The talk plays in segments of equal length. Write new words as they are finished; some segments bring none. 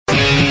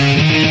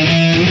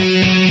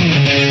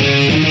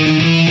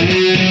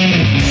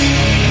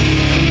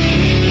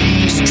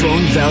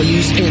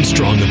values and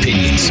strong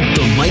opinions.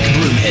 The Mike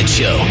Broomhead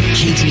Show,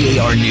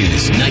 KTAR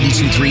News,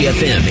 92.3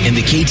 FM, and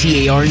the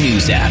KTAR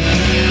News app.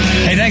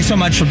 Hey, thanks so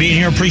much for being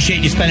here.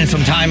 Appreciate you spending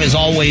some time, as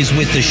always,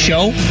 with the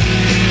show.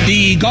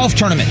 The golf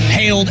tournament,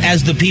 hailed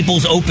as the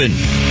People's Open,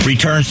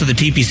 returns to the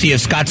TPC of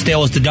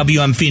Scottsdale as the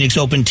WM Phoenix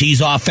Open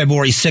tees off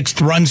February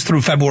 6th, runs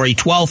through February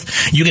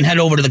 12th. You can head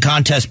over to the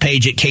contest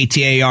page at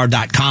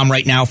KTAR.com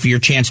right now for your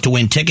chance to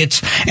win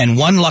tickets, and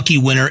one lucky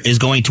winner is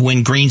going to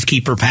win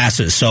greenskeeper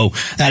passes, so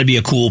that'd be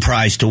a cool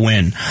prize to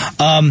win.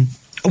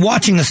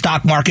 Watching the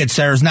stock markets,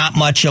 there's not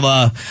much of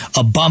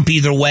a bump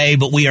either way,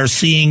 but we are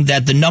seeing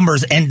that the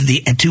numbers to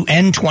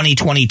end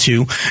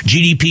 2022,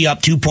 GDP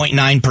up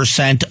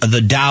 2.9%.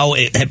 The Dow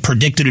had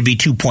predicted to be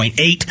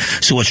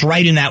 2.8, so it's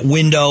right in that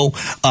window.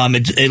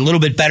 It's a little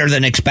bit better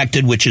than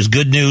expected, which is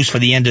good news for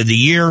the end of the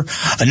year.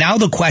 Now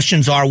the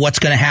questions are, what's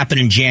going to happen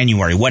in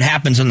January? What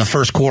happens in the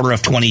first quarter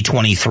of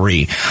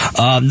 2023?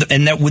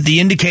 And that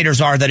the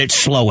indicators are that it's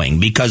slowing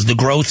because the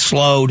growth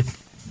slowed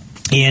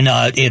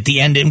at the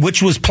end,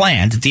 which was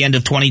planned at the end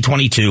of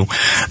 2022.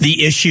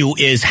 The issue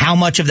is how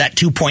much of that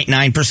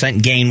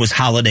 2.9% gain was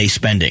holiday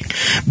spending,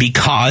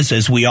 because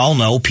as we all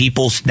know,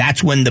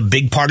 that's when the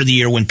big part of the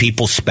year when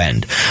people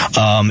spend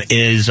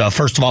is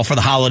first of all for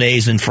the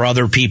holidays, and for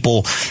other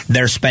people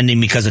they're spending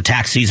because of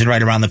tax season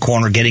right around the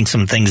corner, getting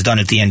some things done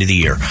at the end of the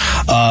year.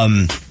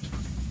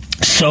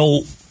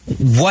 So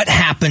what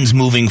happens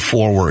moving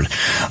forward?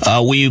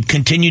 We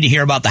continue to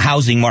hear about the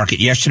housing market.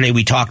 Yesterday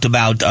we talked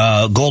about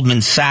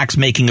Goldman Sachs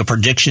making a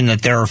prediction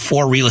that there are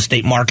 4 real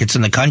estate markets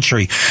in the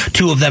country,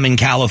 2 of them in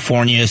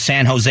California,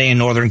 San Jose in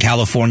Northern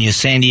California,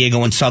 San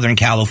Diego in Southern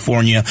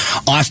California,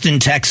 Austin,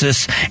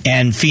 Texas,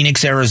 and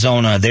Phoenix,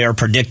 Arizona. They are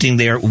predicting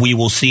we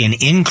will see an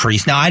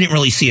increase. Now, I didn't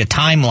really see a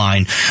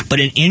timeline, but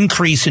an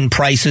increase in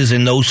prices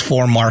in those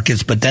 4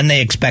 markets, but then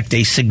they expect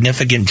a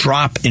significant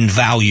drop in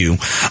value,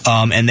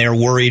 and they're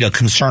worried, a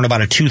concern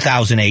about a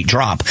 2008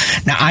 drop.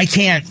 Now,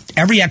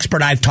 every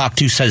expert I've talked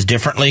to says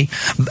differently.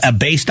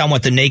 Based on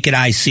what the naked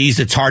eye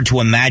sees, it's hard to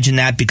imagine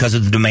that because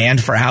of the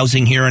demand for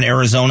housing here in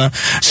Arizona.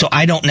 So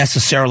I don't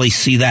necessarily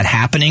see that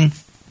happening.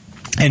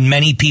 And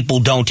many people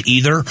don't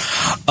either.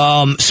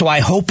 So I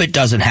hope it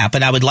doesn't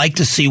happen. I would like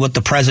to see what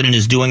the president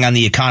is doing on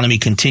the economy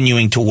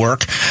continuing to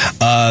work.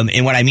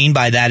 And what I mean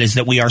by that is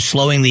that we are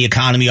slowing the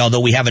economy, although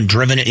we haven't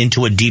driven it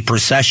into a deep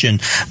recession.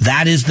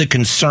 That is the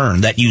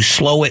concern, that you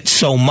slow it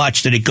so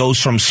much that it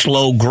goes from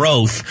slow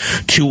growth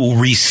to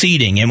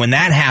receding. And when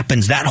that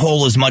happens, that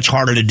hole is much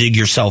harder to dig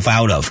yourself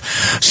out of.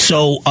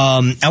 So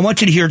I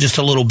want you to hear just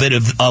a little bit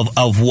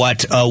of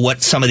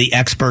what some of the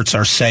experts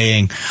are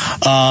saying.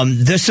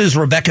 This is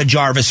Rebecca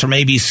Jarvis from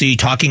ABC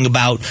talking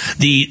about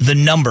the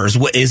numbers.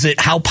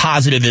 How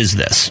positive is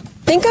this?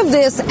 Think of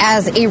this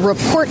as a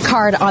report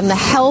card on the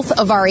health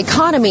of our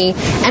economy,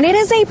 and it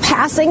is a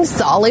passing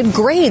solid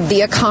grade.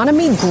 The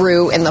economy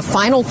grew in the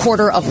final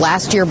quarter of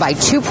last year by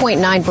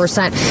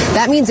 2.9%.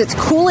 That means it's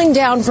cooling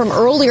down from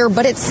earlier,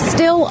 but it's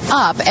still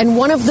up. And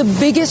one of the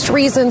biggest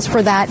reasons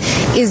for that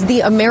is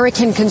the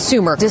American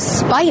consumer.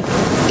 Despite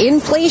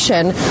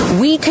inflation,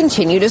 we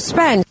continue to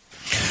spend.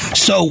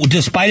 So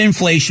despite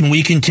inflation,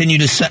 we continue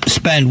to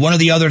spend. One of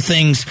the other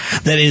things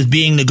that is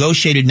being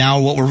negotiated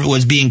now, what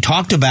was being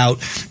talked about,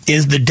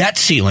 is the debt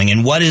ceiling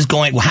and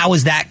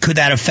could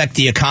that affect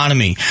the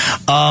economy?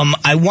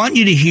 I want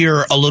you to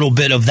hear a little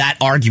bit of that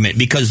argument,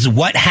 because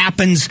what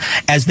happens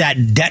as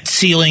that debt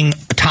ceiling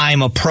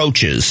time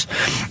approaches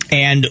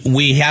and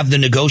we have the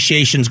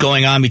negotiations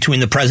going on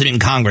between the president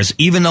and Congress,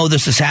 even though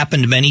this has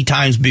happened many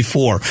times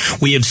before,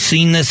 we have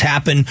seen this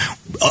happen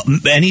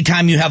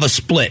anytime you have a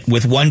split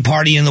with one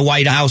party in the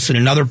White House and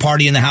another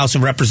party in the House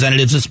of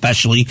Representatives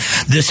especially,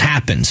 this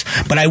happens.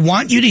 But I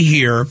want you to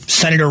hear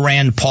Senator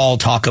Rand Paul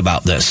talk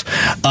about this.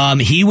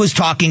 He was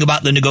talking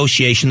about the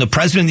negotiation. The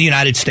president of the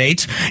United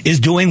States is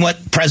doing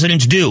what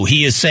presidents do.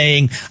 He is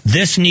saying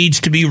this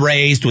needs to be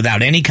raised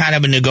without any kind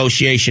of a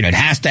negotiation. It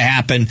has to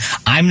happen.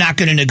 I'm not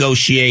going to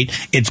negotiate.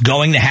 It's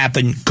going to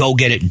happen. Go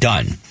get it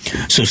done.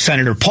 So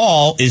Senator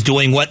Paul is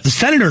doing what the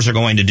senators are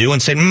going to do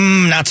and say,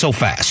 not so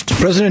fast.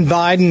 President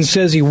Biden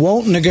says he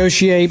won't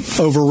negotiate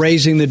over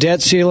raising the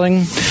debt ceiling.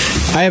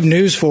 I have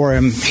news for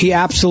him. He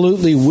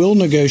absolutely will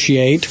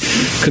negotiate.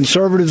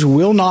 Conservatives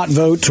will not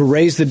vote to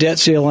raise the debt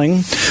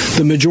ceiling.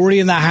 The majority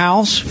in the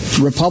House,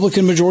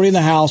 Republican majority in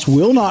the House,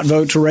 will not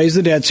vote to raise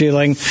the debt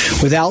ceiling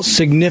without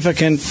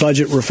significant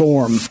budget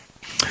reform.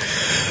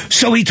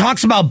 So he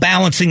talks about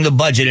balancing the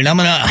budget, and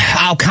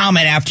I'll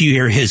comment after you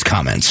hear his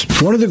comments.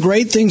 One of the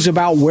great things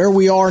about where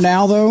we are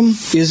now, though,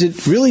 is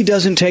it really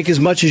doesn't take as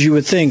much as you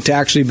would think to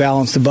actually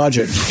balance the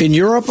budget. In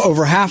Europe,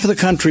 over half of the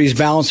countries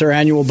balance their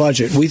annual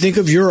budget. We think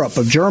of Europe,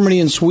 of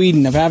Germany and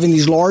Sweden, of having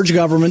these large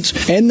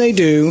governments, and they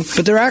do,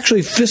 but they're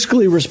actually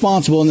fiscally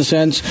responsible in the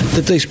sense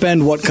that they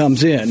spend what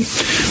comes in.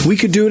 We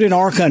could do it in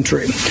our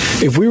country.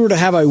 If we were to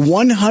have a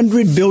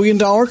 $100 billion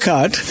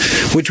cut,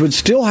 which would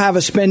still have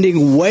us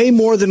spending way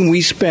more than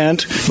we spent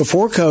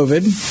before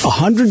COVID,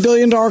 $100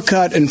 billion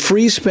cut and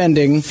free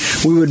spending,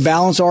 we would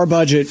balance our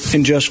budget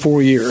in just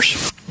 4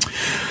 years.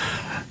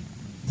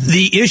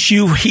 The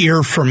issue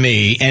here for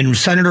me, and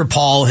Senator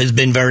Paul has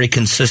been very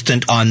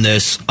consistent on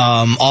this,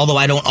 although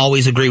I don't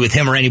always agree with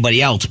him or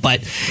anybody else,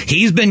 but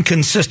he's been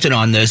consistent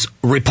on this.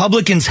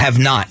 Republicans have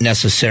not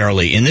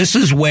necessarily, and this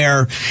is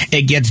where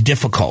it gets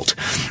difficult,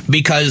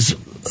 because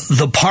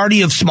the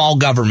party of small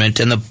government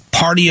and the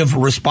party of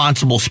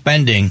responsible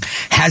spending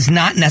has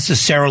not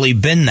necessarily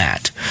been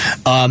that.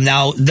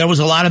 Now, there was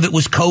a lot of it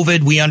was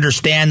COVID. We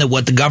understand that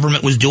what the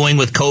government was doing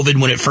with COVID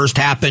when it first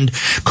happened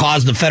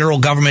caused the federal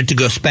government to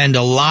go spend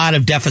a lot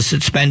of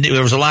deficit spending.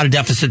 There was a lot of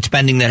deficit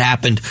spending that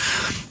happened.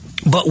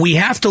 But we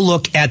have to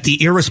look at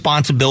the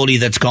irresponsibility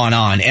that's gone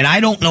on. And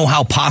I don't know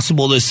how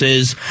possible this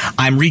is.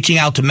 I'm reaching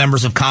out to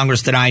members of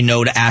Congress that I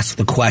know to ask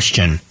the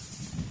question.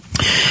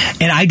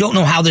 And I don't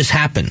know how this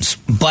happens,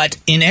 but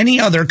in any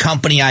other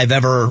company I've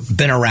ever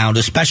been around,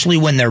 especially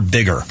when they're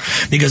bigger,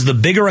 because the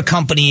bigger a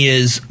company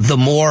is, the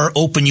more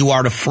open you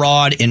are to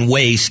fraud and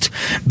waste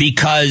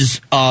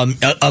because of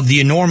the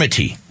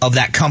enormity of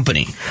that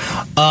company.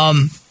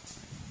 But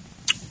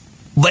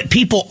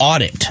people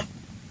audit.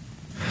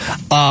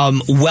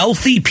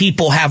 Wealthy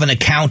people have an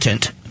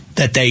accountant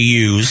that they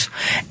use,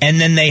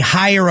 and then they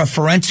hire a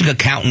forensic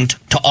accountant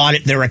to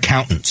audit their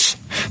accountants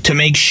to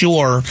make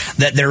sure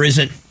that there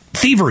isn't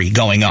thievery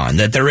going on,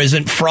 that there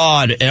isn't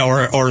fraud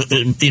or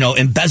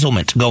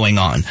embezzlement going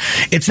on.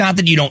 It's not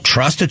that you don't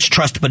trust, it's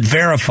trust but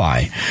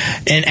verify.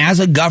 And as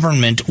a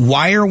government,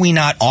 why are we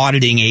not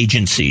auditing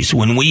agencies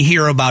when we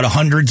hear about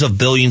hundreds of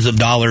billions of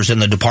dollars in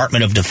the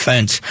Department of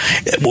Defense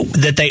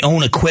that they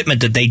own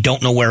equipment that they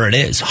don't know where it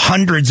is?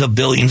 Hundreds of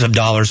billions of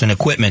dollars in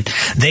equipment.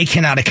 They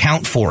cannot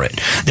account for it.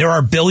 There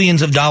are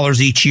billions of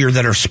dollars each year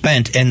that are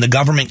spent, and the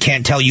government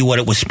can't tell you what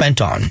it was spent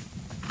on.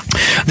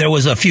 There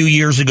was a few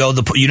years ago,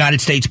 the United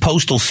States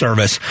Postal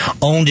Service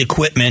owned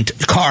equipment,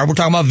 we're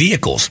talking about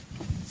vehicles.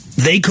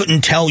 They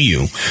couldn't tell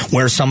you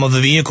where some of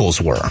the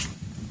vehicles were.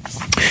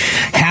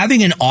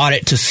 Having an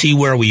audit to see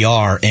where we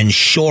are and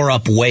shore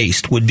up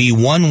waste would be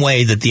one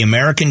way that the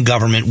American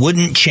government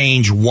wouldn't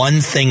change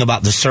one thing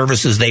about the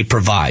services they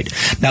provide.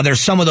 Now, there's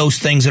some of those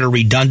things that are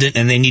redundant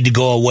and they need to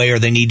go away or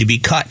they need to be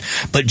cut.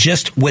 But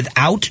just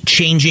without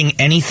changing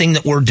anything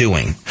that we're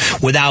doing,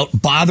 without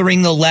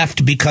bothering the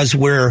left because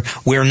we're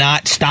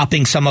not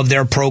stopping some of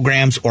their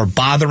programs, or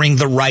bothering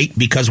the right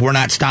because we're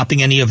not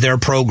stopping any of their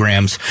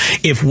programs,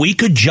 if we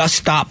could just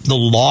stop the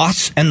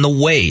loss and the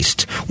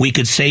waste, we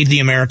could save the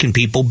American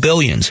people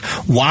billions.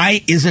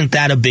 Why isn't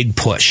that a big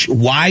push?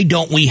 Why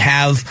don't we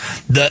have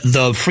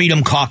the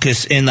Freedom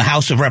Caucus in the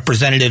House of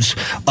Representatives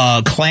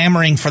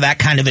clamoring for that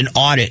kind of an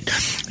audit?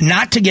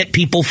 Not to get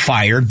people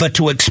fired, but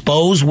to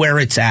expose where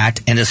it's at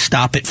and to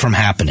stop it from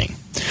happening.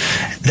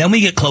 Then we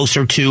get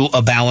closer to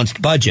a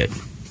balanced budget.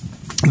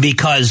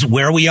 Because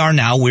where we are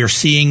now, we're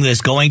seeing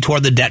this going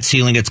toward the debt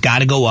ceiling. It's got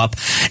to go up.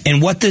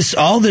 And what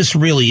all this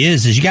really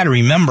is you got to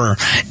remember,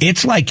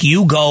 it's like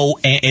you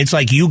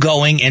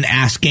going and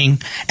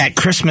asking at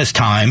Christmas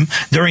time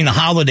during the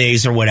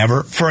holidays or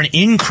whatever for an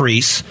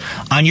increase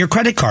on your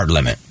credit card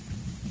limit.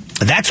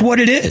 That's what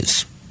it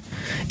is.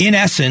 In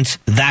essence,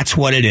 that's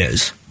what it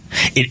is.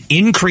 It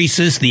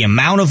increases the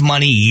amount of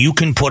money you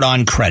can put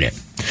on credit.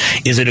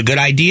 Is it a good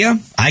idea?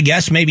 I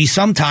guess maybe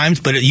sometimes,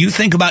 but you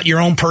think about your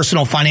own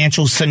personal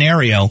financial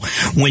scenario.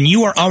 When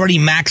you are already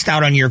maxed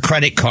out on your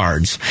credit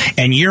cards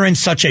and you're in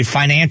such a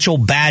financial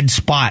bad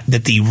spot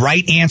that the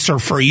right answer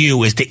for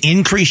you is to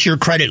increase your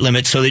credit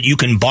limit so that you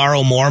can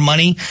borrow more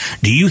money,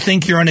 do you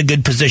think you're in a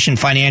good position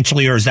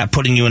financially, or is that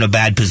putting you in a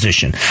bad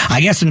position?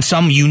 I guess in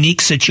some unique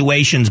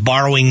situations,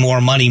 borrowing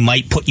more money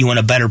might put you in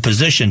a better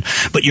position,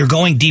 but you're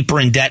going deeper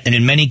in debt, and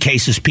in many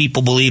cases,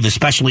 people believe,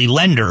 especially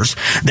lenders,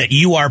 that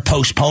you are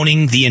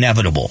postponing the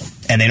inevitable,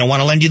 and they don't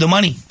want to lend you the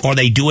money, or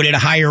they do it at a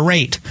higher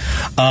rate.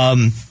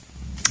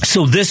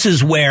 So this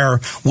is where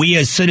we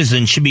as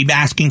citizens should be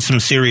asking some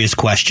serious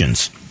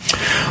questions.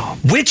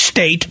 Which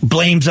state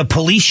blames a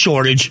police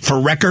shortage for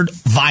record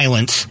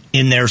violence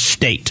in their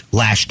state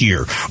last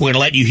year? We're going to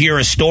let you hear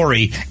a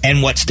story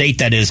and what state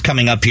that is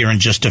coming up here in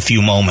just a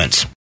few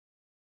moments.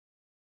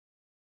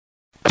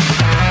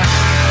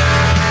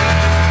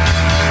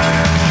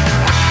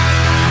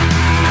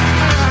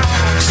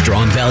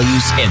 Strong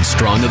values and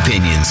strong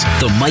opinions.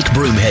 The Mike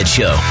Broomhead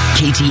Show.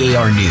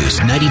 KTAR News,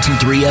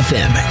 92.3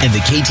 FM, and the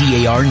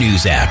KTAR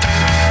News app.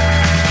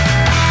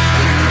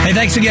 Hey,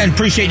 thanks again.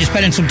 Appreciate you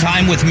spending some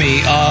time with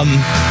me.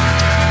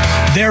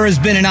 There has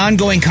been an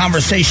ongoing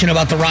conversation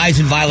about the rise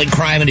in violent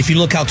crime, and if you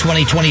look how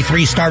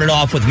 2023 started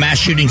off with mass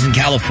shootings in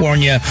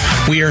California,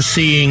 we are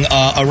seeing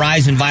a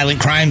rise in violent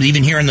crime.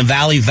 Even here in the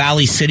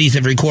Valley cities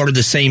have recorded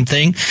the same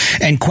thing,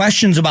 and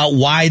questions about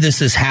why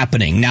this is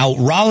happening. Now,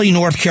 Raleigh,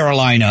 North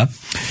Carolina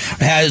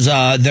has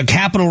the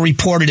capital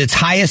reported its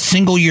highest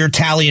single-year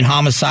tally in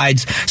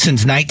homicides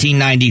since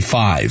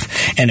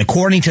 1995, and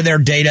according to their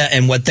data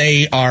and what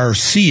they are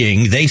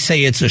seeing, they say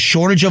it's a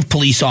shortage of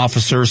police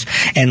officers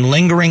and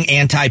lingering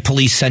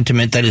anti-police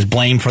sentiment that is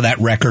blamed for that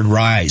record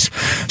rise.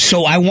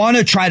 So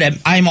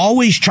I'm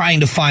always trying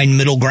to find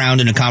middle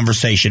ground in a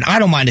conversation. I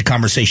don't mind a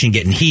conversation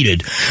getting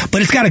heated,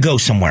 but it's got to go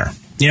somewhere.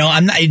 You know,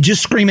 I'm not,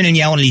 just screaming and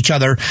yelling at each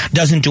other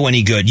doesn't do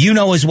any good. You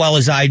know as well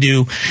as I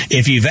do,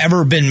 if you've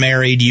ever been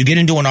married, you get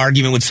into an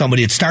argument with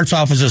somebody. It starts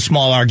off as a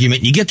small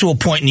argument. You get to a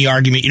point in the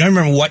argument, you don't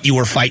remember what you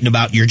were fighting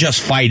about. You're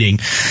just fighting.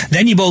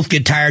 Then you both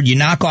get tired. You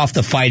knock off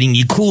the fighting.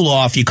 You cool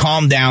off. You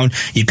calm down.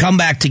 You come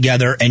back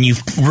together, and you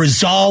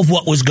resolve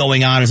what was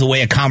going on as the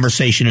way a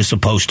conversation is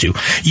supposed to.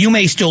 You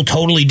may still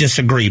totally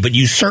disagree, but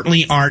you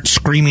certainly aren't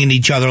screaming at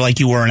each other like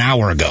you were an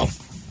hour ago.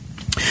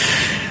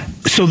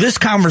 So this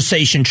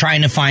conversation,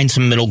 trying to find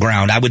some middle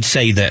ground, I would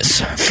say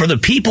this. For the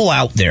people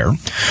out there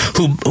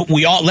who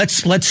we all,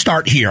 let's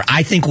start here.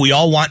 I think we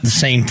all want the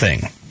same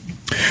thing.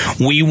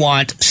 We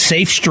want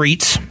safe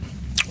streets.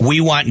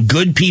 We want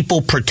good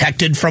people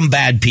protected from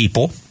bad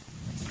people.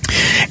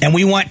 And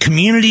we want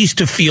communities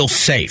to feel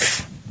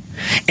safe.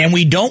 And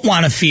we don't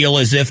want to feel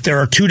as if there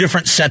are two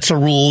different sets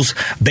of rules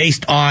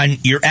based on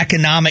your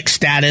economic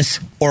status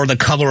or the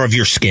color of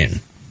your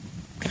skin.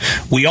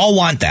 We all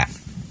want that.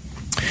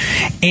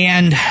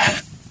 And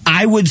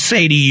I would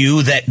say to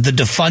you that the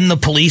defund the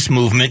police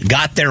movement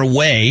got their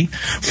way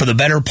for the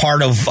better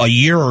part of a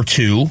year or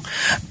two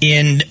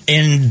in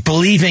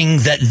believing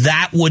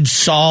that would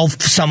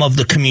solve some of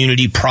the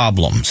community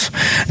problems.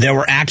 There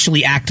were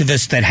actually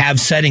activists that have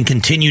said and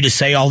continue to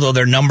say, although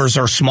their numbers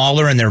are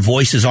smaller and their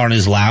voices aren't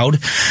as loud,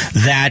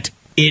 that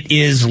it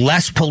is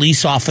less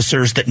police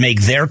officers that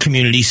make their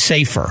community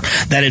safer,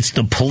 that it's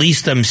the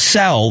police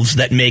themselves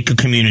that make a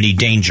community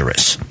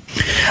dangerous.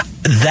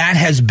 That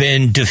has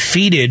been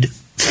defeated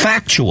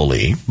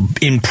factually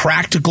in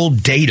practical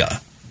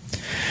data.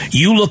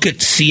 You look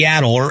at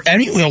Seattle or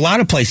a lot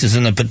of places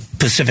in the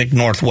Pacific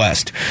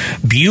Northwest,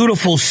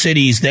 beautiful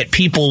cities that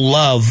people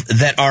love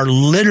that are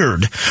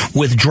littered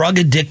with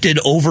drug-addicted,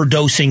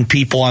 overdosing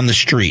people on the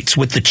streets,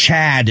 with the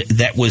Chad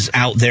that was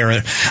out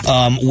there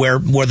where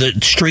the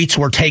streets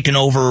were taken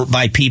over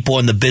by people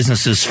and the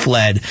businesses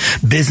fled.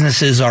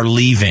 Businesses are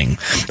leaving.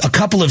 A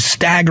couple of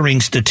staggering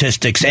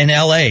statistics in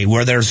L.A.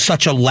 where there's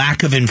such a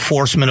lack of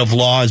enforcement of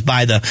laws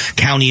by the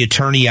county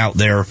attorney out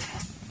there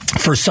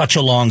for such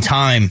a long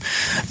time.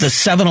 The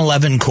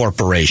 7-Eleven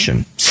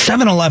Corporation.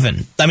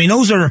 7-Eleven. I mean,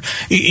 those are,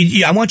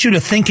 I want you to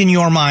think in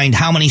your mind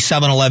how many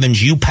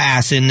 7-Elevens you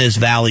pass in this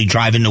valley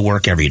driving to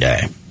work every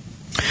day.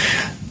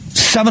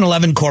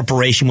 7-Eleven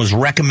Corporation was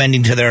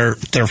recommending to their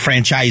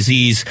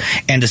franchisees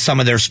and to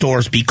some of their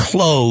stores be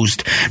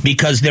closed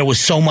because there was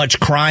so much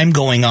crime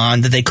going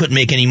on that they couldn't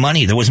make any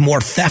money. There was more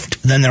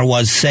theft than there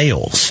was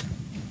sales.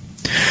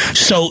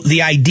 So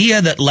the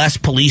idea that less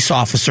police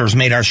officers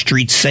made our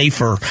streets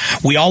safer,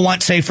 we all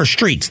want safer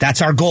streets.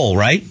 That's our goal,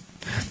 right?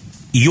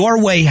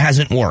 Your way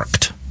hasn't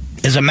worked.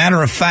 As a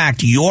matter of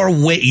fact, your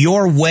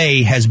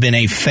way has been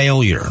a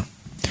failure.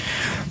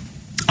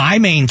 I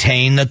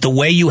maintain that the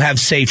way you have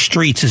safe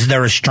streets is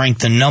there is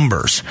strength in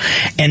numbers.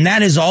 And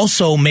that is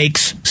also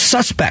makes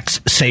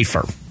suspects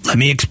safer. Let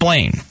me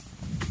explain.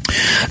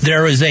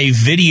 There is a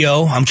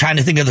video. I'm trying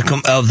to think of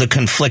the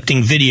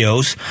conflicting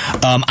videos.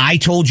 I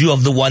told you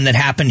of the one that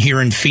happened here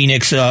in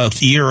Phoenix a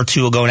year or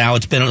two ago now.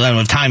 It's been,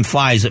 time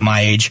flies at my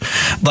age.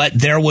 But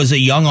there was a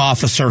young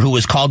officer who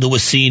was called to a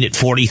scene at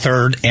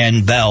 43rd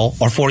and Bell,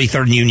 or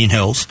 43rd and Union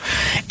Hills.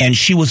 And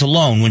she was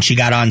alone when she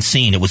got on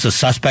scene. It was a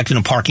suspect in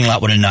a parking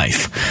lot with a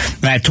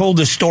knife. And I told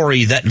the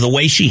story that the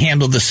way she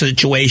handled the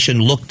situation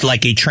looked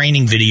like a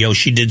training video.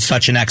 She did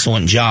such an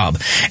excellent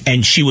job.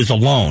 And she was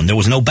alone. There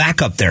was no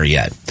backup there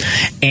yet.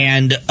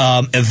 And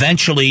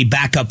eventually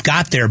backup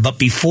got there, but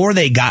before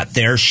they got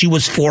there, she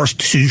was forced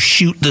to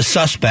shoot the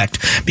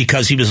suspect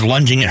because he was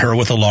lunging at her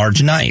with a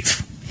large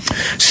knife.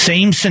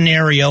 Same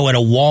scenario at a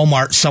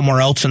Walmart somewhere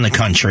else in the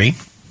country.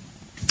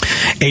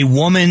 A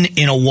woman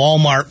in a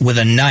Walmart with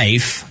a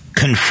knife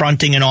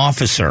confronting an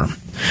officer.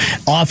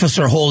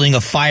 Officer holding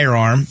a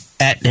firearm,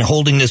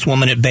 holding this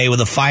woman at bay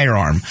with a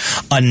firearm.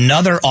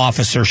 Another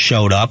officer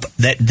showed up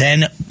that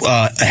then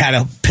had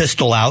a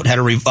pistol out, had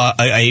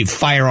a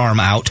firearm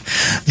out.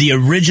 The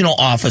original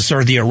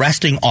officer, the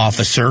arresting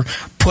officer,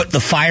 put the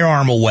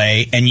firearm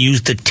away and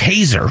used a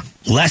taser,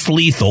 less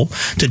lethal,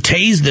 to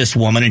tase this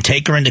woman and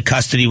take her into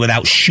custody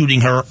without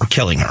shooting her or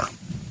killing her.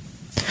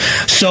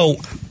 So,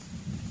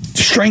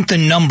 strength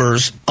in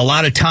numbers, a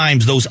lot of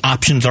times those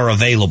options are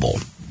available.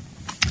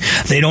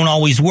 They don't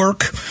always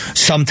work.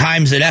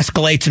 Sometimes it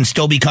escalates and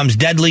still becomes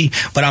deadly.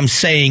 But I'm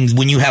saying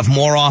when you have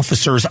more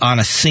officers on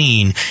a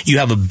scene, you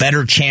have a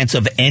better chance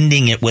of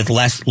ending it with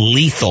less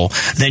lethal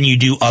than you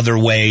do other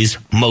ways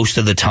most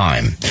of the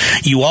time.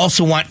 You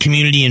also want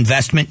community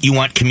investment. You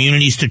want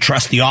communities to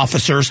trust the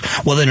officers.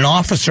 Well, then an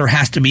officer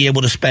has to be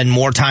able to spend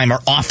more time, or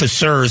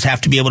officers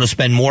have to be able to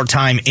spend more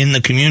time in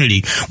the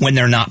community when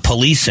they're not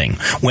policing,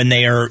 when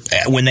they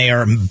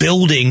are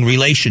building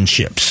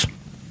relationships.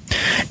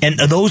 And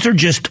those are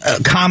just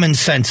common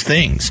sense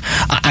things.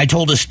 I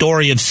told a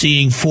story of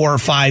seeing 4 or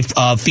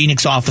 5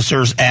 Phoenix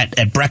officers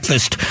at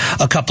breakfast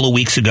a couple of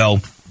weeks ago.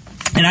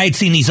 And I had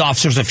seen these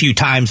officers a few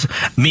times,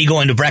 me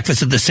going to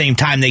breakfast at the same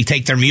time they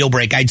take their meal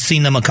break. I'd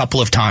seen them a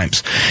couple of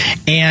times.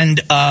 And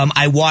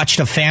I watched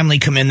a family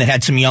come in that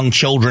had some young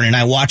children, and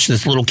I watched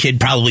this little kid,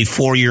 probably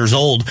 4 years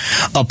old,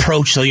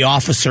 approach the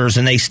officers,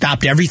 and they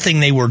stopped everything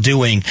they were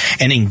doing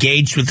and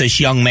engaged with this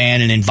young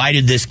man and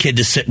invited this kid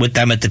to sit with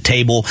them at the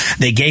table.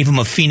 They gave him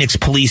a Phoenix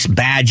Police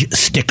badge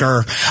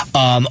sticker,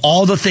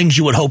 all the things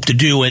you would hope to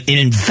do in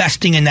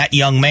investing in that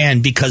young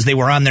man, because they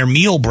were on their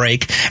meal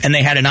break and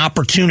they had an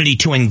opportunity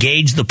to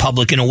engage the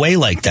public in a way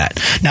like that.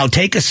 Now,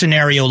 take a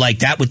scenario like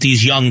that with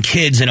these young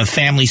kids in a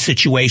family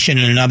situation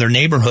in another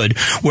neighborhood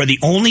where the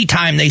only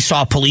time they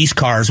saw police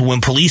cars, when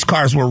police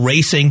cars were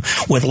racing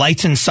with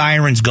lights and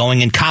sirens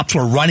going and cops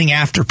were running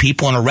after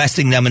people and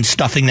arresting them and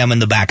stuffing them in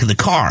the back of the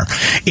car.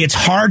 It's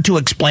hard to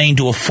explain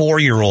to a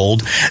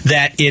 4-year-old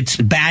that it's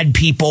bad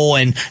people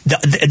and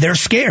they're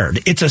scared.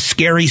 It's a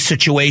scary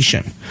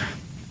situation.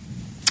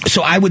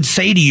 So I would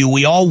say to you,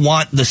 we all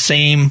want the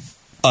same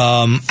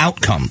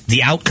outcome.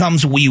 The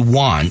outcomes we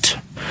want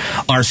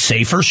are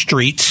safer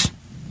streets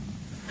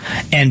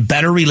and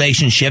better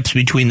relationships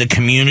between the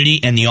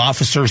community and the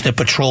officers that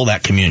patrol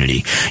that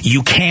community.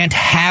 You can't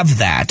have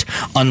that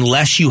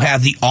unless you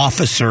have the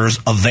officers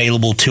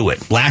available to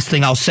it. Last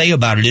thing I'll say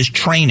about it is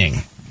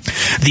training.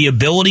 The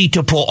ability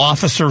to pull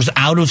officers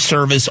out of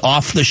service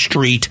off the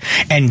street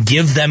and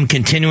give them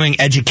continuing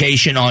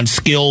education on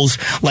skills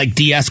like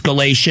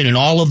de-escalation and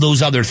all of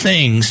those other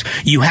things,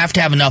 you have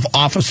to have enough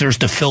officers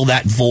to fill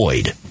that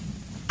void.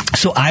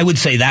 So I would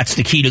say that's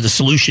the key to the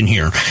solution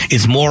here,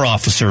 is more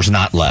officers,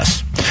 not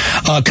less.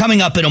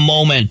 Coming up in a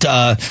moment,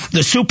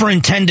 the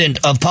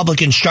superintendent of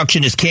public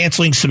instruction is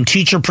canceling some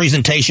teacher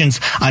presentations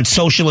on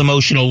social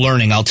emotional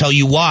learning. I'll tell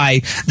you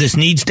why this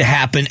needs to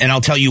happen, and I'll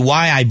tell you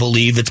why I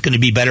believe it's going to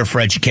be better for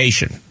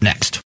education.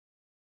 Next.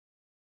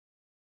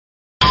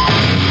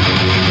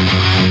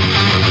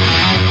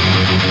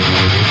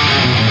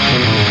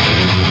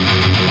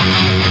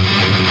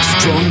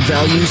 Strong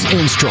values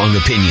and strong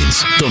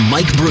opinions. The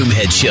Mike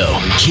Broomhead Show.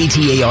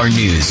 KTAR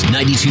News,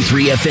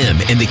 92.3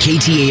 FM, and the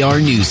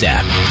KTAR News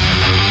app.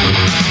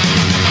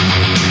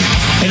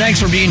 Hey,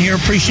 thanks for being here.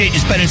 Appreciate you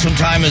spending some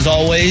time as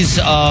always.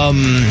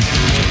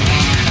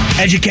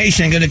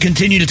 Education, I'm going to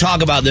continue to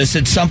talk about this.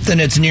 It's something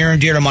that's near and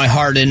dear to my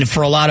heart, and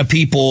for a lot of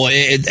people,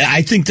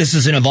 I think this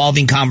is an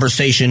evolving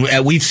conversation.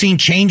 We've seen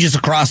changes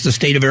across the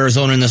state of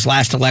Arizona in this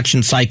last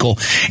election cycle,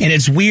 and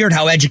it's weird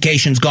how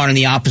education's gone in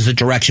the opposite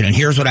direction, and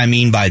here's what I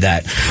mean by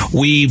that.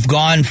 We've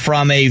gone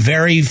from a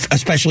very,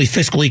 especially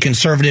fiscally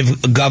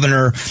conservative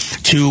governor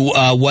to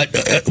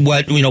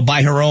what you know,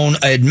 by her own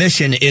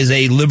admission, is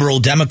a liberal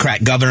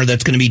Democrat governor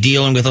that's going to be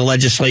dealing with a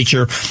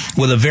legislature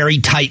with a very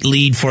tight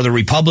lead for the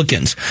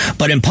Republicans.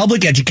 But in public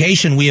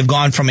education, we have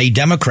gone from a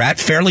Democrat,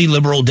 fairly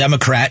liberal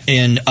Democrat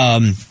in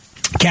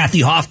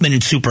Kathy Hoffman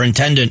and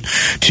superintendent,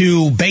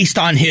 to, based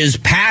on his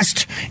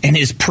past and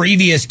his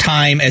previous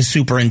time as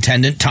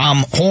superintendent,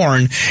 Tom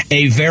Horn,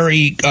 a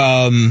very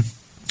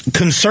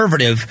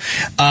conservative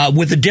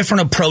with a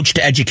different approach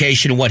to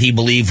education and what he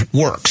believes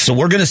works. So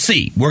we're going to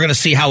see. We're going to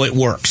see how it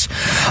works.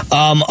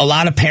 A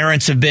lot of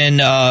parents have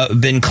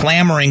been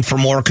clamoring for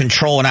more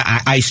control, and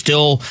I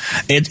still,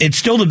 it's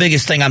still the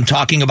biggest thing I'm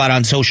talking about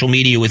on social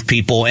media with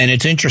people. And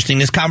it's interesting.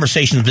 This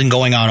conversation has been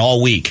going on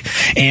all week,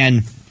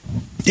 and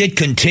it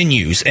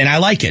continues. And I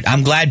like it.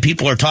 I'm glad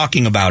people are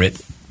talking about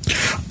it.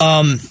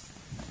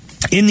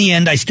 In the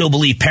end, I still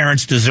believe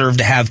parents deserve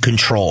to have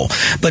control.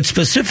 But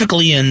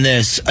specifically in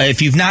this,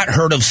 if you've not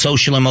heard of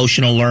social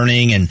emotional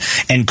learning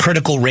and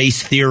critical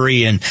race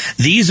theory, and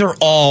these are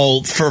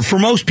all, for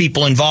most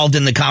people involved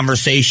in the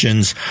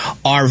conversations,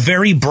 are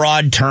very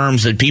broad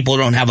terms that people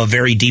don't have a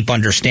very deep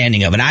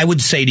understanding of. And I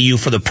would say to you,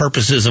 for the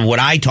purposes of what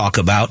I talk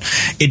about,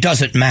 it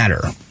doesn't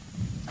matter.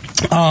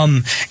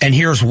 And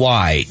here's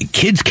why.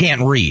 Kids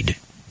can't read.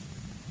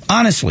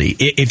 Honestly,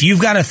 if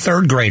you've got a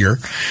third grader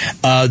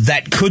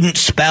that couldn't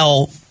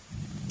spell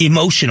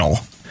emotional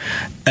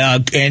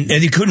and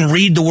they couldn't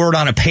read the word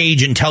on a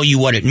page and tell you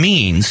what it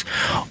means,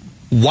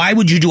 why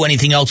would you do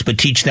anything else but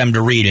teach them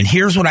to read? And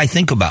here's what I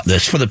think about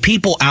this. For the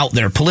people out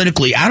there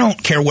politically, I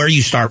don't care where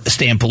you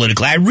stand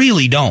politically. I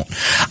really don't.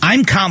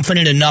 I'm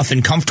confident enough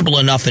and comfortable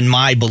enough in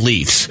my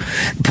beliefs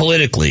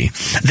politically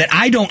that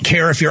I don't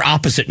care if you're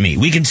opposite me.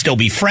 We can still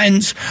be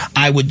friends.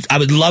 I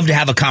would love to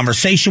have a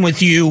conversation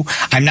with you.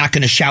 I'm not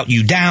going to shout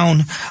you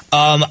down.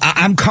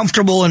 I'm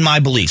comfortable in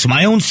my beliefs,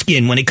 my own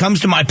skin, when it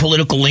comes to my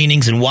political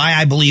leanings and why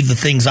I believe the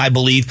things I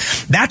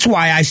believe. That's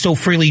why I so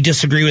freely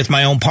disagree with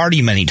my own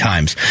party many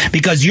times.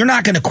 Because you're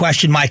not going to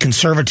question my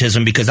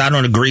conservatism because I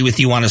don't agree with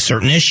you on a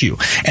certain issue.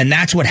 And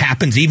that's what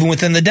happens even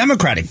within the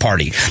Democratic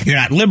Party. You're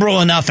not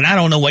liberal enough, and I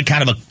don't know what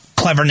kind of a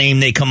clever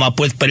name they come up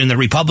with, but in the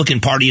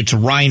Republican Party, it's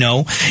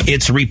Rhino.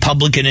 It's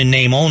Republican in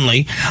name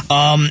only.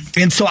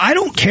 And so I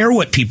don't care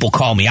what people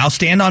call me. I'll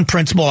stand on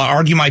principle. I'll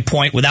argue my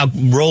point without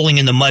rolling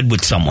in the mud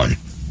with someone.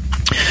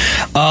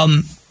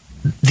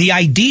 The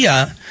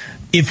idea,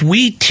 if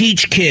we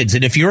teach kids,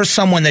 and if you're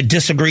someone that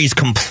disagrees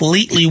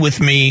completely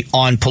with me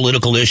on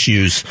political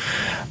issues,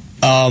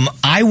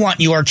 I want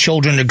your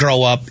children to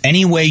grow up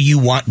any way you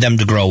want them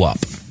to grow up.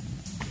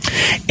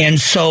 And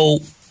so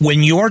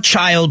when your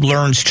child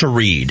learns to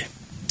read,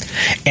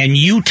 and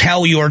you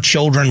tell your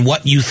children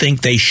what you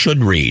think they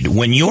should read,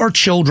 when your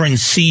children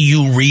see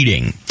you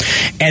reading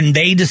and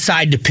they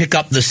decide to pick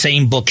up the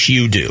same books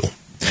you do.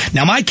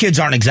 Now, my kids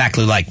aren't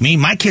exactly like me.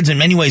 My kids in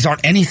many ways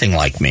aren't anything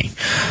like me,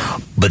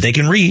 but they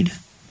can read.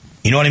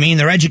 You know what I mean?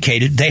 They're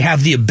educated. They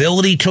have the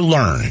ability to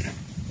learn.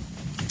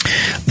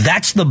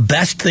 That's the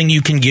best thing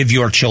you can give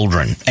your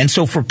children. And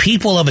so for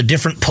people of a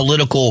different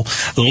political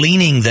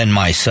leaning than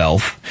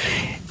myself,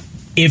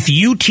 if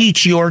you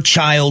teach your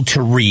child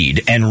to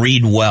read and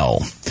read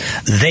well,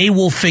 they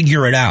will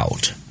figure it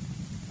out.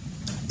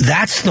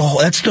 That's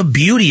the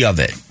beauty of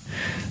it.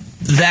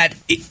 That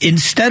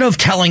instead of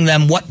telling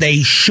them what they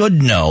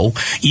should know,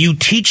 you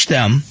teach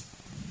them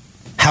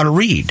how to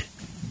read.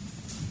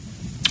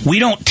 We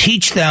don't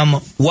teach them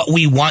what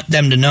we want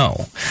them to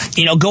know.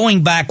 You know,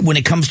 going back when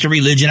it comes to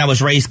religion, I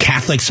was raised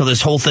Catholic, so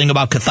this whole thing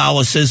about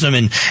Catholicism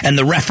and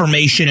the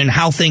Reformation and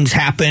how things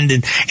happened.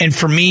 And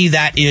for me,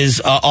 that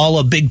is all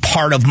a big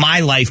part of my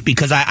life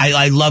because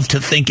I love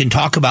to think and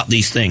talk about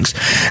these things.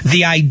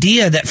 The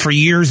idea that for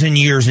years and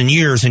years and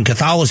years in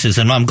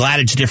Catholicism, I'm glad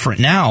it's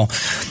different now,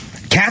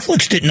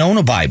 Catholics didn't own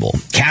a Bible.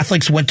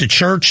 Catholics went to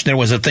church. There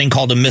was a thing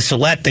called a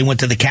missalette. They went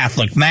to the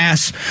Catholic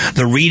Mass.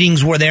 The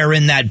readings were there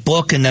in that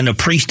book, and then a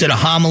priest did a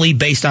homily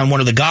based on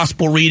one of the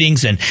gospel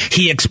readings, and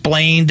he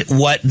explained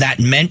what that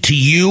meant to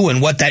you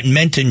and what that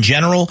meant in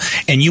general,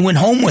 and you went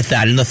home with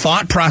that. And the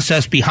thought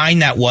process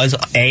behind that was,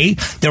 A,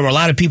 there were a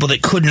lot of people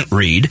that couldn't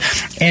read,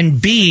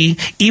 and B,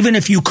 even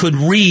if you could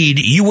read,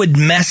 you would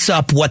mess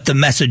up what the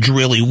message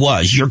really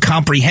was. Your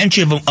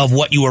comprehension of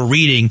what you were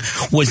reading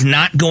was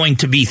not going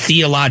to be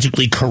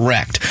theologically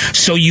correct.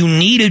 So you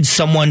needed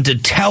someone to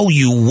tell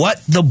you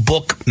what the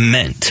book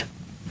meant.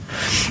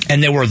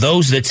 And there were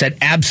those that said,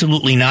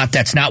 absolutely not,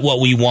 that's not what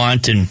we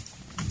want. And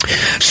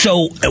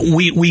so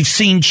we've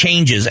seen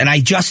changes. And I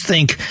just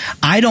think,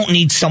 I don't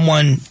need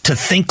someone to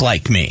think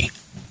like me.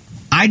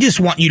 I just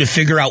want you to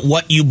figure out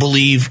what you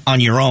believe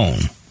on your own.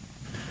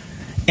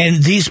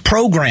 And these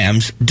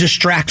programs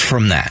distract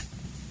from that.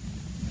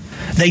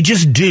 They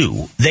just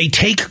do. They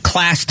take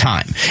class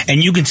time.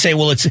 And you can say,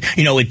 well, it's,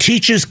 you know, it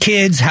teaches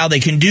kids how they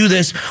can do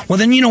this. Well,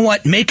 then you know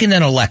what? Make it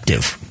an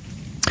elective.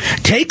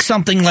 Take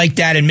something like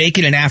that and make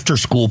it an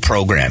after-school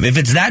program. If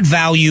it's that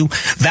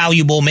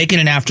valuable, make it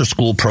an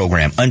after-school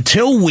program.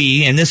 Until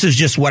we, and this is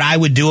just what I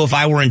would do if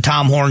I were in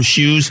Tom Horn's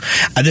shoes,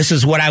 this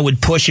is what I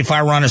would push if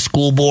I were on a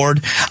school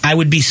board, I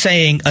would be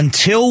saying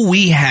until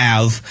we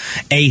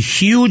have a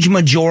huge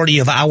majority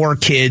of our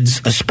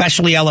kids,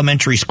 especially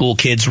elementary school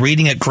kids,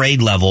 reading at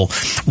grade level,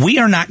 we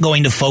are not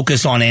going to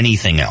focus on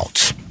anything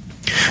else.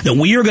 That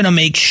we are going to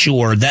make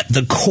sure that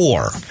the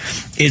core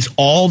is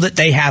all that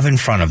they have in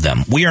front of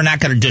them. We are not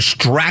going to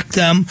distract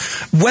them,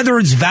 whether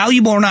it's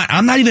valuable or not.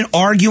 I'm not even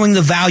arguing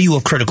the value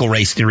of critical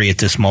race theory at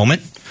this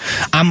moment.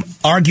 I'm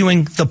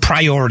arguing the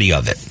priority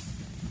of it.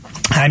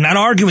 I'm not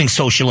arguing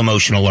social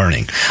emotional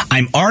learning.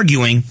 I'm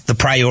arguing the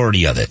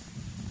priority of it.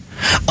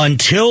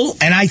 Until,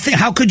 and I think,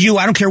 how could you,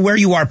 I don't care where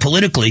you are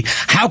politically,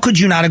 how could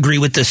you not agree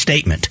with this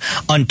statement?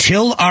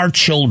 Until our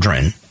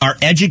children are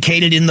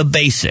educated in the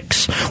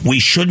basics,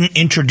 we shouldn't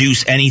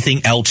introduce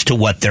anything else to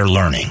what they're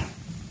learning.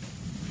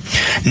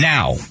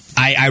 Now,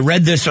 I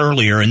read this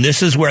earlier, and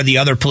this is where the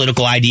other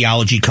political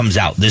ideology comes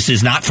out. This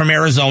is not from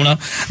Arizona.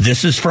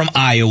 This is from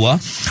Iowa.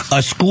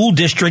 A school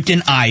district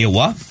in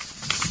Iowa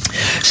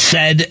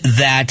said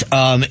that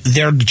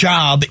their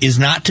job is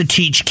not to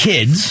teach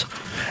kids.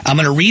 I'm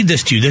going to read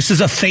this to you. This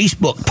is a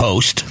Facebook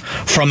post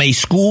from a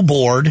school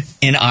board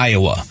in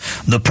Iowa.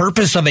 The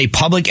purpose of a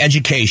public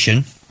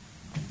education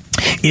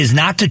is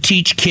not to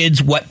teach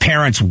kids what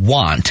parents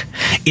want.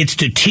 It's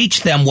to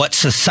teach them what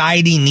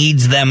society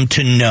needs them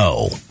to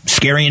know.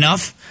 Scary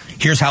enough?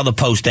 Here's how the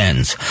post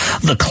ends.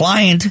 The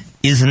client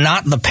is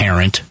not the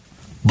parent,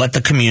 but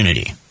the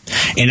community.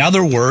 In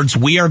other words,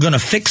 we are going to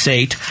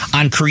fixate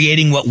on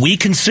creating what we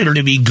consider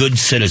to be good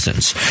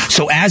citizens.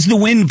 So as the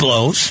wind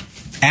blows,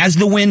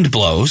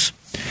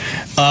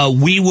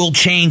 we will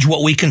change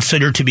what we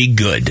consider to be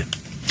good.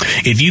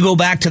 If you go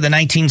back to the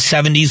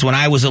 1970s when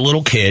I was a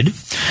little kid,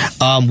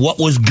 what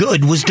was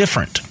good was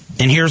different.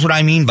 And here's what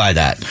I mean by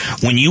that.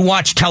 When you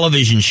watch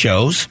television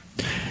shows,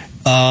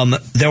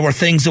 there were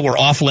things that were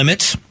off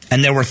limits,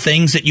 and there were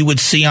things that you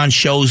would see on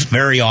shows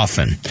very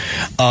often.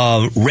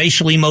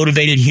 Racially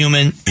motivated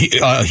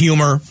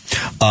humor,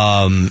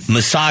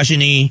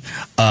 misogyny,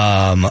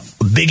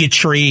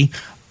 bigotry.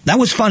 That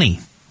was funny.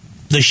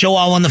 The show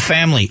All in the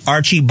Family,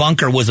 Archie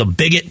Bunker was a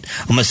bigot,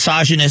 a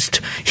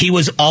misogynist. He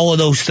was all of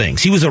those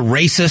things. He was a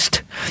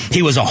racist.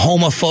 He was a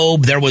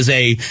homophobe. There was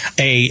a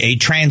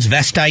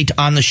transvestite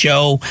on the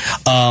show.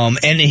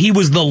 And he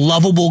was the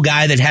lovable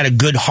guy that had a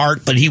good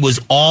heart, but he was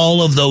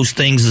all of those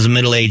things as a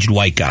middle-aged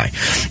white guy.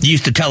 He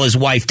used to tell his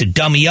wife to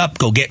dummy up,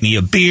 go get me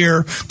a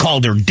beer,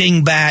 called her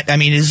dingbat. I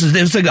mean, this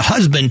was like a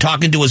husband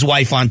talking to his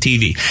wife on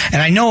TV.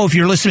 And I know if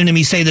you're listening to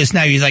me say this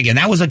now, you're like, and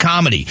that was a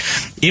comedy.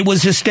 It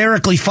was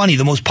hysterically funny.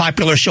 The most popular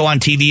popular show on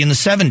TV in the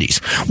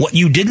 70s. What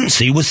you didn't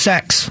see was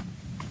sex.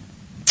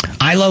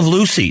 I Love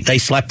Lucy. They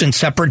slept in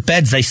separate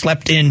beds. They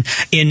slept in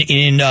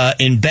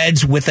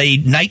beds with a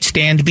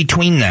nightstand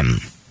between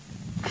them.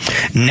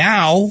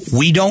 Now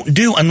we don't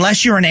do,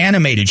 unless you're an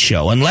animated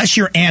show, unless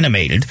you're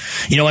animated,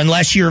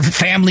 unless you're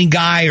Family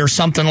Guy or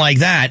something like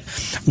that,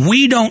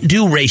 we don't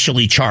do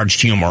racially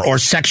charged humor or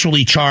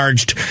sexually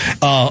charged,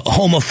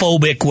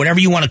 homophobic, whatever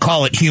you want to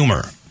call it,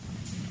 humor.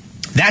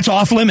 That's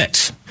off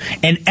limits.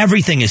 And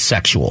everything is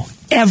sexual.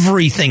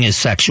 Everything is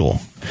sexual.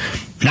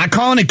 Not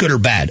calling it good or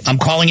bad. I'm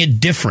calling it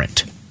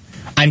different.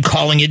 I'm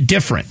calling it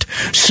different.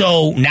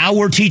 So now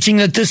we're teaching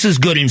that this is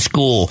good in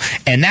school.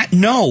 And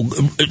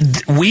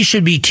we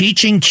should be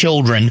teaching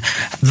children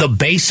the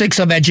basics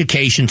of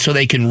education so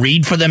they can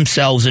read for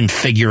themselves and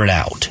figure it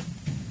out.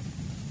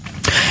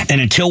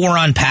 And until we're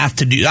on the path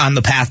to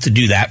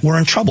do that, we're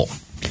in trouble.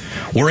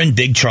 We're in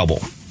big trouble.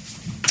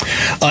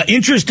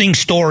 Interesting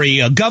story.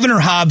 Governor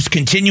Hobbs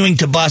continuing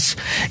to bus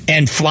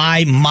and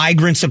fly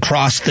migrants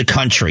across the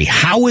country.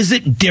 How is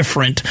it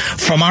different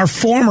from our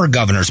former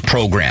governor's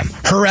program?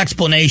 Her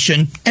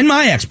explanation and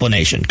my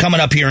explanation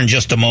coming up here in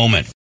just a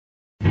moment.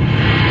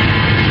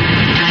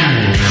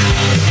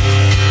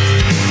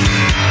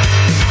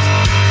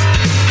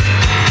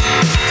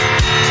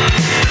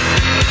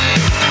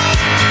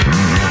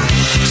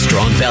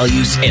 Strong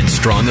values and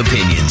strong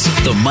opinions.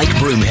 The Mike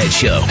Broomhead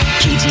Show.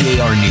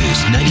 KTAR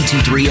News,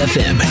 92.3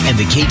 FM, and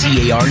the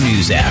KTAR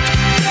News app.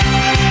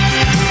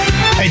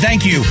 Hey,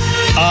 thank you.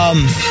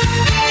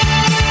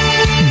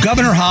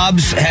 Governor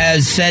Hobbs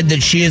has said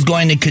that she is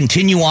going to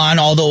continue on,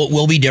 although it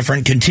will be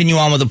different, continue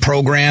on with a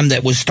program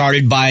that was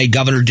started by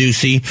Governor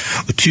Ducey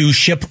to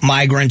ship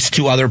migrants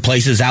to other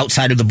places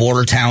outside of the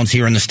border towns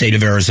here in the state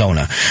of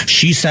Arizona.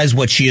 She says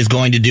what she is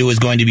going to do is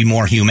going to be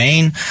more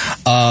humane.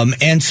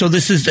 And so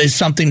this is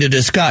something to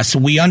discuss.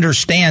 We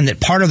understand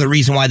that part of the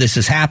reason why this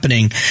is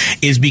happening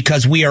is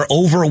because we are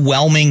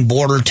overwhelming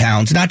border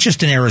towns, not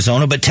just in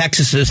Arizona, but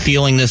Texas is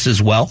feeling this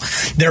as well.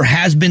 There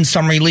has been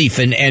some relief,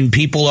 and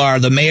people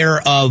the mayor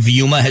of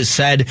Yuma has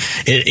said,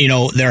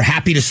 they're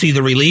happy to see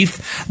the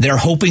relief. They're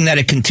hoping that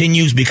it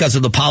continues because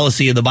of the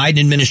policy of the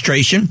Biden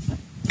administration.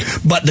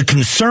 But the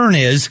concern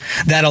is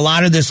that a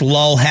lot of this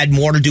lull had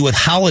more to do with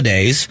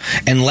holidays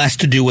and less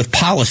to do with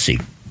policy.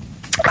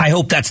 I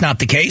hope that's not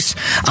the case.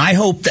 I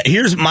hope that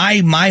here's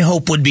my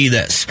hope would be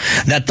this,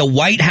 that the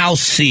White House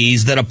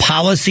sees that a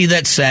policy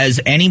that says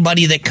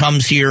anybody that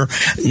comes here,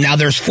 now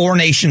there's 4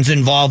 nations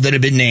involved that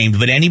have been named,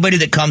 but anybody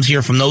that comes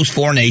here from those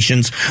 4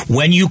 nations,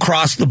 when you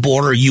cross the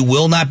border, you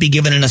will not be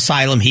given an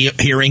asylum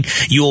hearing.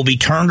 You will be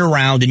turned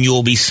around and you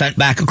will be sent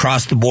back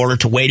across the border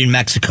to wait in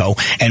Mexico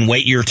and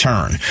wait your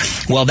turn.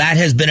 Well, that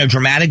has been a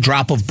dramatic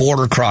drop of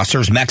border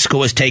crossers.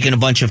 Mexico has taken a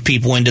bunch of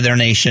people into their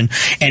nation.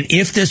 And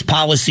if this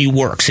policy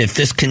works, if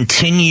this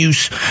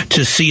continues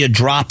to see a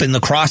drop in the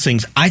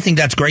crossings, I think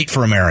that's great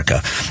for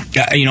America.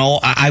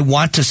 I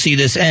want to see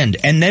this end.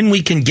 And then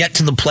we can get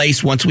to the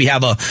place, once we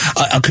have a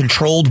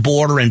controlled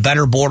border and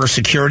better border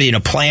security and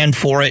a plan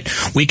for it,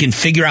 we can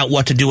figure out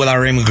what to do with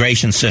our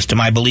immigration system.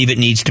 I believe it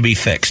needs to be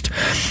fixed.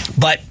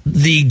 But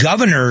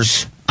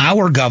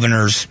our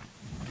governor's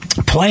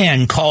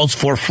plan calls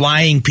for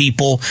flying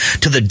people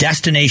to the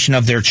destination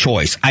of their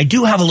choice. I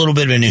do have a little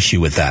bit of an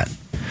issue with that.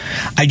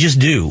 I just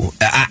do.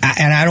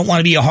 And I don't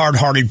want to be a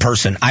hard-hearted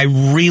person. I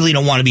really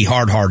don't want to be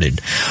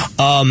hard-hearted.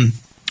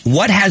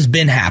 What has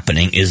been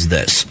happening is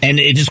this, and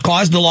it has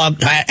caused a logjam.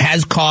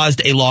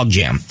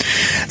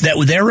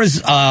 That there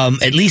is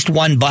at least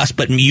one bus,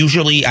 but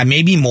usually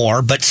maybe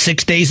more, but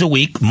 6 days a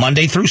week,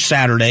 Monday through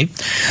Saturday,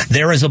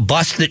 there is a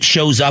bus that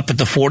shows up at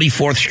the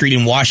 44th Street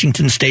in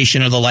Washington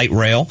station of the light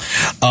rail.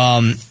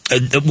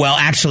 Well,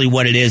 actually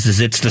what it is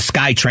it's the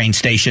SkyTrain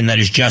station that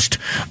is just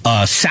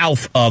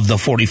south of the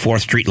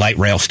 44th Street light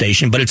rail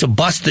station, but it's a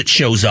bus that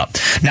shows up.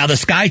 Now, the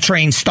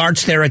SkyTrain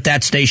starts there at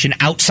that station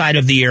outside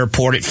of the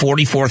airport at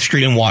 44th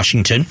Street in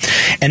Washington,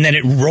 and then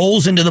it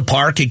rolls into the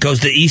park. It goes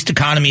to the East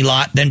Economy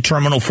lot, then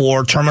Terminal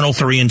 4, Terminal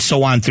 3, and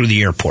so on through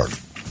the airport.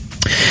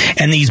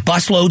 And these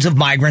busloads of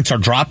migrants are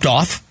dropped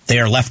off. They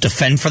are left to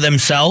fend for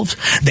themselves.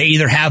 They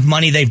either have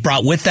money they've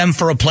brought with them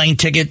for a plane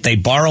ticket, they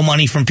borrow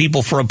money from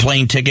people for a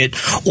plane ticket,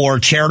 or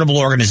charitable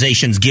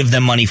organizations give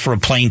them money for a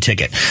plane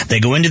ticket. They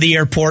go into the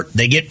airport,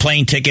 they get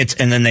plane tickets,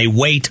 and then they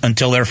wait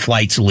until their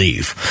flights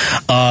leave.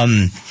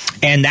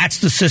 And that's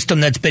the system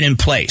that's been in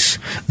place.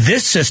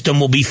 This system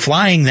will be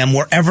flying them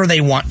wherever they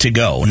want to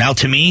go. Now,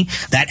 to me,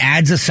 that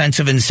adds a sense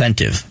of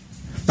incentive.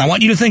 I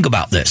want you to think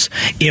about this.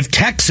 If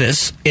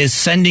Texas is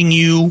sending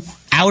you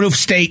out of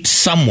state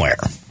somewhere,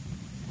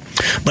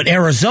 but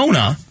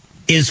Arizona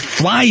is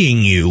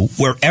flying you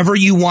wherever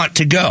you want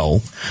to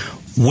go,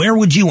 where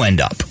would you end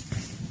up?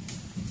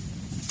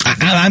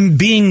 I'm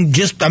being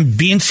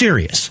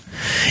serious.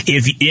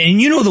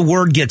 And you know the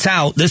word gets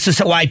out. This is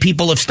why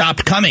people have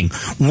stopped coming.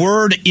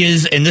 Word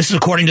is, and this is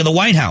according to the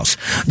White House,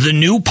 the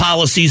new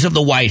policies of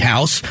the White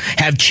House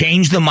have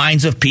changed the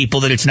minds of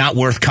people that it's not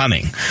worth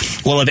coming.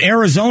 Well, if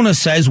Arizona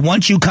says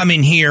once you come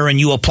in here and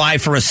you apply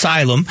for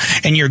asylum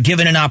and you're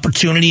given an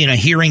opportunity and a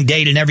hearing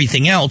date and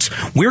everything else,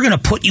 we're going to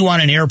put you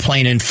on an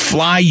airplane and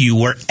fly you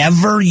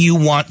wherever you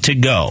want to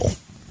go.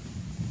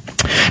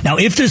 Now,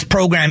 if this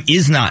program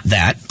is not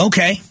that,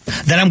 okay,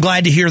 then I'm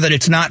glad to hear that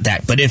it's not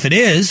that. But if it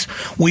is,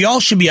 we all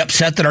should be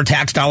upset that our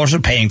tax dollars are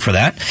paying for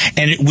that.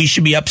 And we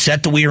should be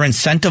upset that we are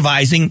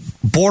incentivizing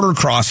border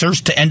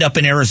crossers to end up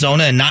in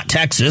Arizona and not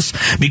Texas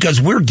because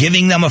we're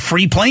giving them a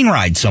free plane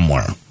ride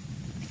somewhere.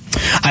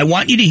 I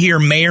want you to hear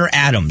Mayor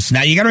Adams.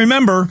 Now, you got to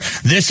remember,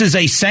 this is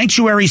a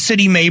sanctuary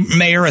city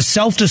mayor, a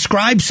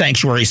self-described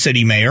sanctuary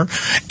city mayor,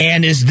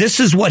 and this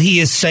is what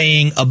he is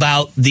saying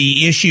about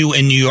the issue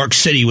in New York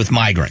City with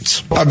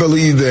migrants. I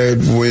believe that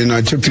when I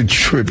took the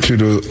trip to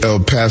the El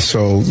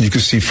Paso, you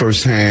could see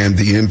firsthand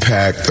the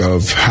impact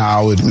of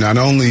how it not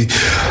only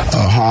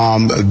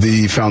harmed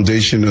the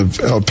foundation of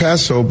El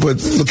Paso,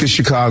 but look at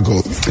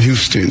Chicago,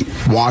 Houston,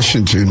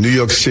 Washington, New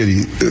York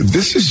City.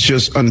 This is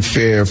just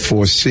unfair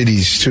for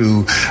cities to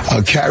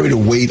carry the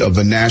weight of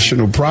a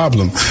national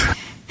problem.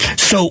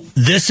 So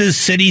this is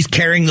cities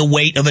carrying the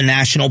weight of a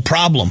national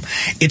problem.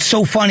 It's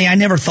so funny. I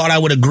never thought I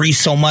would agree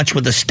so much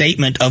with a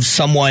statement of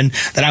someone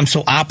that I'm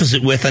so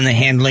opposite with in the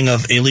handling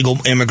of illegal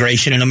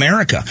immigration in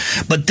America.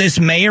 But this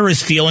mayor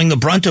is feeling the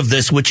brunt of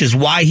this, which is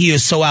why he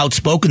is so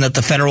outspoken that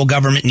the federal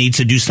government needs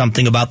to do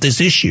something about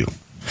this issue.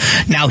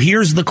 Now,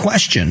 here's the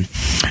question.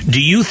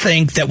 Do you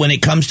think that when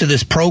it comes to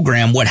this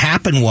program, what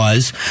happened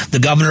was the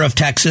governor of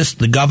Texas,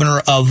 the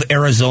governor of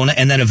Arizona,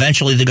 and then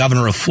eventually the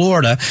governor of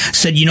Florida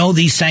said, you know,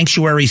 these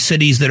sanctuary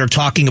cities that are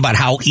talking about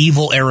how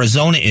evil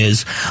Arizona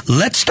is,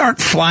 let's start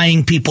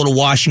flying people to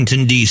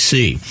Washington,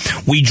 D.C.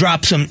 We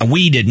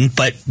didn't,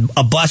 but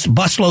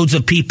busloads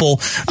of people,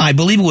 I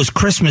believe it was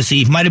Christmas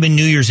Eve, might have been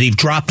New Year's Eve,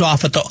 dropped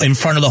off in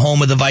front of the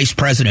home of the vice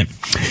president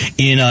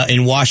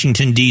in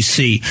Washington,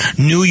 D.C.,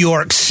 New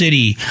York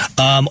City,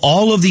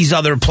 all of these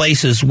other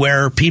places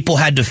where people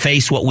had to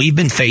face what we've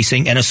been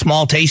facing and a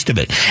small taste of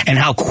it, and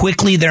how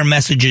quickly their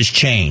messages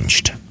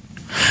changed.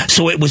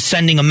 So it was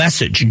sending a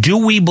message.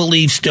 Do we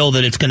believe still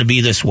that it's going to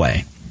be this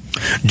way?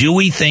 Do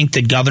we think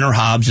that Governor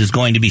Hobbs is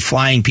going to be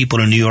flying people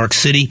to New York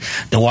City,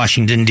 to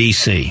Washington,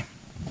 D.C.?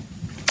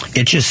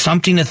 It's just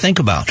something to think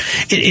about.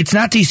 It's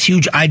not these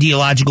huge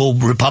ideological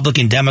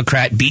Republican,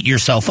 Democrat beat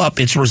yourself up.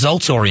 It's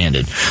results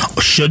oriented.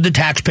 Should the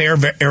taxpayer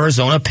of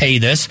Arizona pay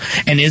this?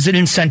 And is it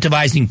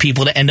incentivizing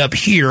people to end up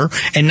here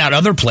and not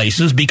other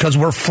places because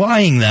we're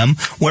flying them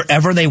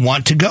wherever they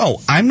want to go?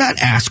 I'm not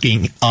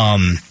asking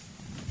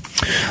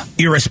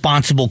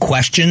irresponsible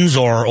questions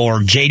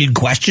or jaded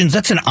questions.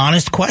 That's an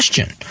honest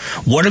question.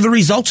 What are the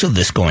results of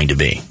this going to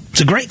be?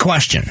 It's a great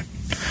question.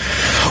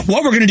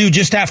 What we're going to do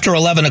just after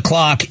 11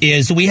 o'clock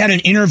is we had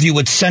an interview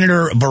with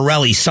Senator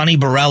Borelli, Sonny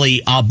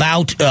Borelli,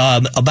 about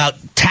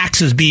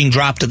taxes being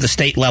dropped at the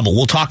state level.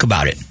 We'll talk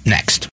about it next.